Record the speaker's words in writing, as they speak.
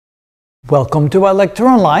Welcome to our lecture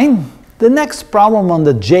online. The next problem on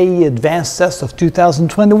the JEE Advanced Test of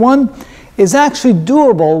 2021 is actually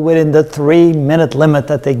doable within the 3-minute limit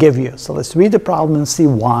that they give you. So let's read the problem and see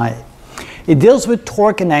why. It deals with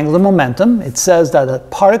torque and angular momentum. It says that a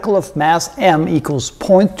particle of mass m equals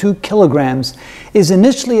 0.2 kilograms is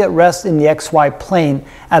initially at rest in the xy plane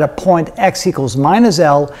at a point x equals minus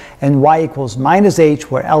L and y equals minus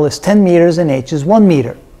h, where L is 10 meters and h is 1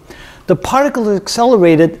 meter. The particle is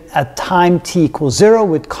accelerated at time t equals 0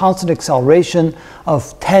 with constant acceleration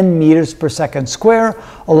of 10 meters per second square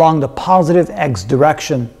along the positive x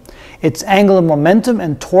direction. Its angular momentum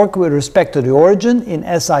and torque with respect to the origin in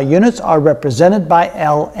SI units are represented by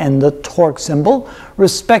L and the torque symbol,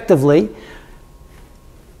 respectively.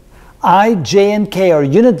 I, J, and K are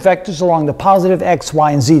unit vectors along the positive x,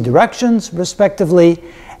 y, and z directions, respectively.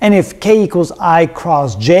 And if K equals I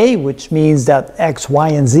cross J, which means that X, Y,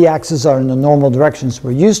 and Z axes are in the normal directions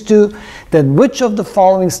we're used to, then which of the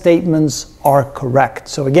following statements are correct?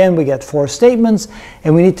 So again, we get 4 statements,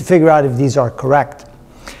 and we need to figure out if these are correct.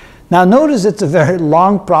 Now notice it's a very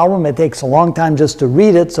long problem. It takes a long time just to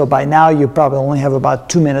read it, so by now you probably only have about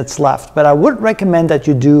 2 minutes left. But I would recommend that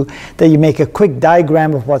you make a quick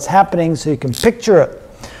diagram of what's happening so you can picture it.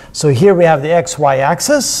 So here we have the XY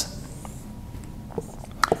axis.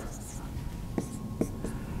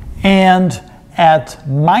 And at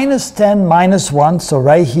minus 10, minus 1, so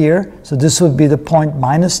right here, so this would be the point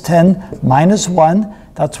minus 10, minus 1,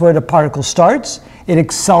 that's where the particle starts. It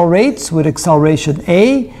accelerates with acceleration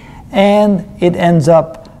A, and it ends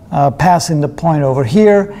up passing the point over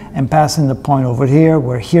here and passing the point over here,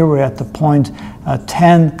 where here we're at the point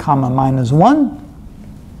 10 comma minus 1,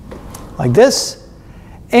 like this.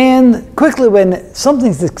 And quickly, when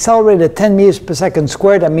something's accelerated at 10 meters per second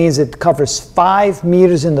squared, that means it covers 5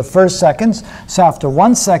 meters in the first seconds. So after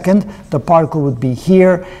 1 second, the particle would be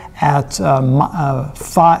here at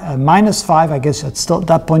minus 5. I guess at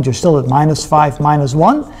that point you're still at minus 5, minus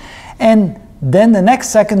 1. And then the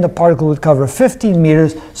next second, the particle would cover 15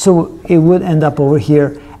 meters. So it would end up over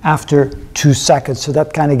here after 2 seconds. So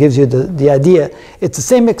that kind of gives you the idea. It's the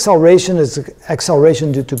same acceleration as the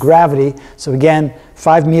acceleration due to gravity. So again,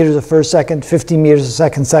 5 meters a first second, 15 meters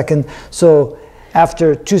a second. So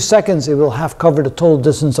after 2 seconds, it will have covered a total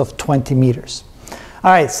distance of 20 meters. All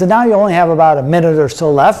right, so now you only have about a minute or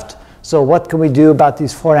so left. So what can we do about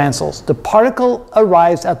these 4 answers? The particle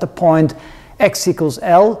arrives at the point x equals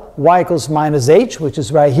L, y equals minus h, which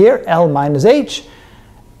is right here, L minus h,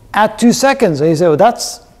 at 2 seconds. And you say, well,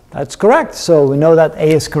 that's correct. So we know that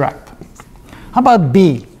A is correct. How about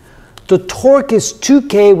B? The torque is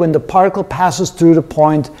 2K when the particle passes through the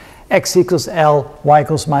point x equals L, y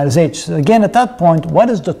equals minus h. So again, at that point, what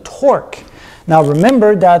is the torque? Now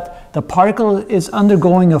remember that the particle is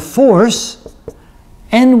undergoing a force,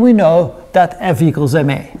 and we know that F equals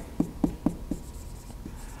ma.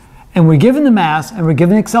 And we're given the mass, and we're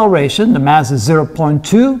given acceleration. The mass is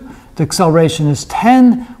 0.2. The acceleration is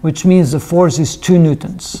 10, which means the force is 2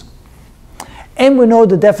 newtons. And we know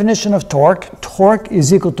the definition of torque. Torque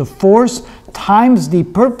is equal to force times the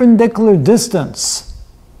perpendicular distance.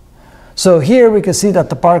 So here we can see that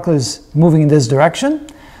the particle is moving in this direction.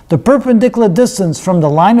 The perpendicular distance from the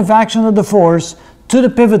line of action of the force to the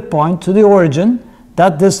pivot point, to the origin,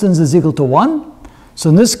 that distance is equal to 1. So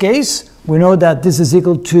in this case, we know that this is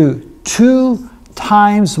equal to 2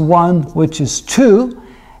 times 1, which is 2.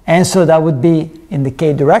 And so that would be in the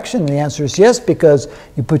k direction. And the answer is yes, because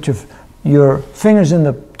you put your fingers in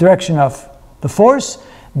the direction of the force,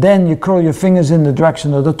 then you curl your fingers in the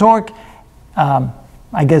direction of the torque,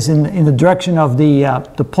 I guess in the direction of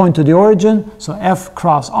the point to the origin, so F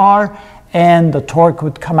cross R, and the torque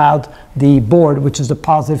would come out the board, which is the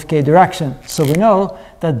positive k direction. So we know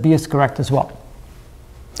that B is correct as well.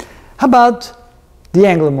 How about the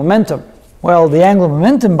angular momentum? Well, the angular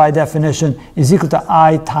momentum, by definition, is equal to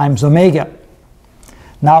I times omega.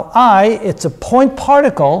 Now, I, it's a point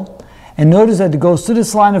particle, and notice that it goes to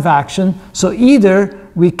this line of action. So either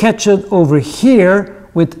we catch it over here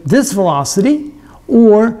with this velocity,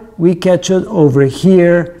 or we catch it over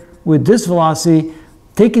here with this velocity,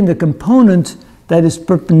 taking the component that is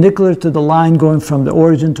perpendicular to the line going from the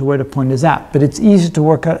origin to where the point is at. But it's easy to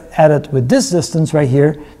work at it with this distance right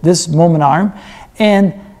here, this moment arm,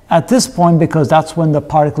 and at this point, because that's when the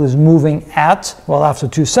particle is moving at, well, after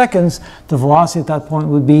 2 seconds, the velocity at that point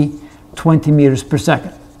would be 20 meters per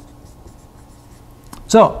second.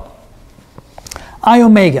 So, I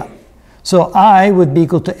omega. So I would be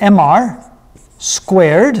equal to mr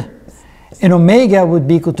squared, and omega would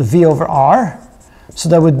be equal to v over r. So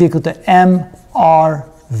that would be equal to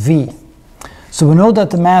mrv. So we know that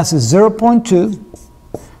the mass is 0.2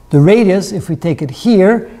 The radius, if we take it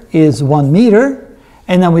here, is 1 meter.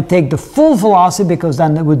 And then we take the full velocity, because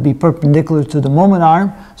then it would be perpendicular to the moment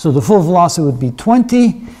arm. So the full velocity would be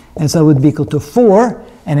 20, and so it would be equal to 4.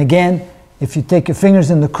 And again, if you take your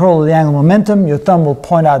fingers in the curl of the angular momentum, your thumb will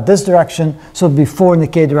point out this direction, so it would be 4 in the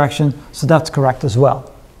k direction, so that's correct as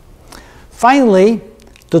well. Finally,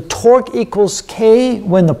 the torque equals k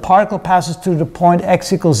when the particle passes through the point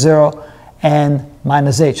x equals 0 and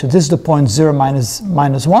minus h. So this is the point 0 minus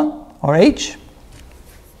 1, or h.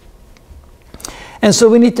 And so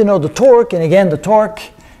we need to know the torque, and again, the torque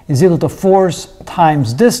is equal to force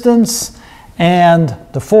times distance, and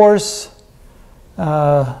the force,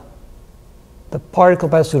 the particle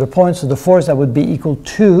passes through the point, so the force that would be equal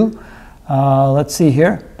to, let's see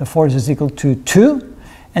here, the force is equal to 2,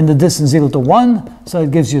 and the distance is equal to 1, so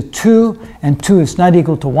it gives you 2, and 2 is not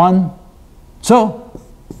equal to 1, so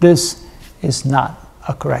this is not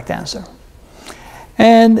a correct answer.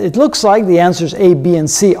 And it looks like the answers A, B, and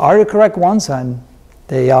C are the correct ones, and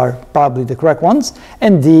they are probably the correct ones,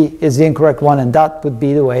 and D is the incorrect one, and that would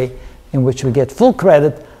be the way in which we get full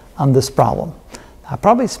credit on this problem. I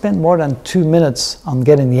probably spent more than 2 minutes on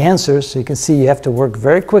getting the answers, so you can see you have to work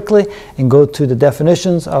very quickly and go to the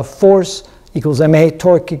definitions of force equals ma,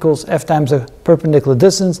 torque equals F times the perpendicular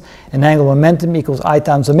distance, and angular momentum equals I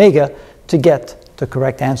times omega to get the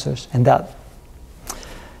correct answers. And that,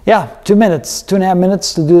 yeah, 2 minutes, 2.5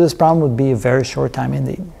 minutes to do this problem would be a very short time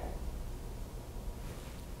indeed.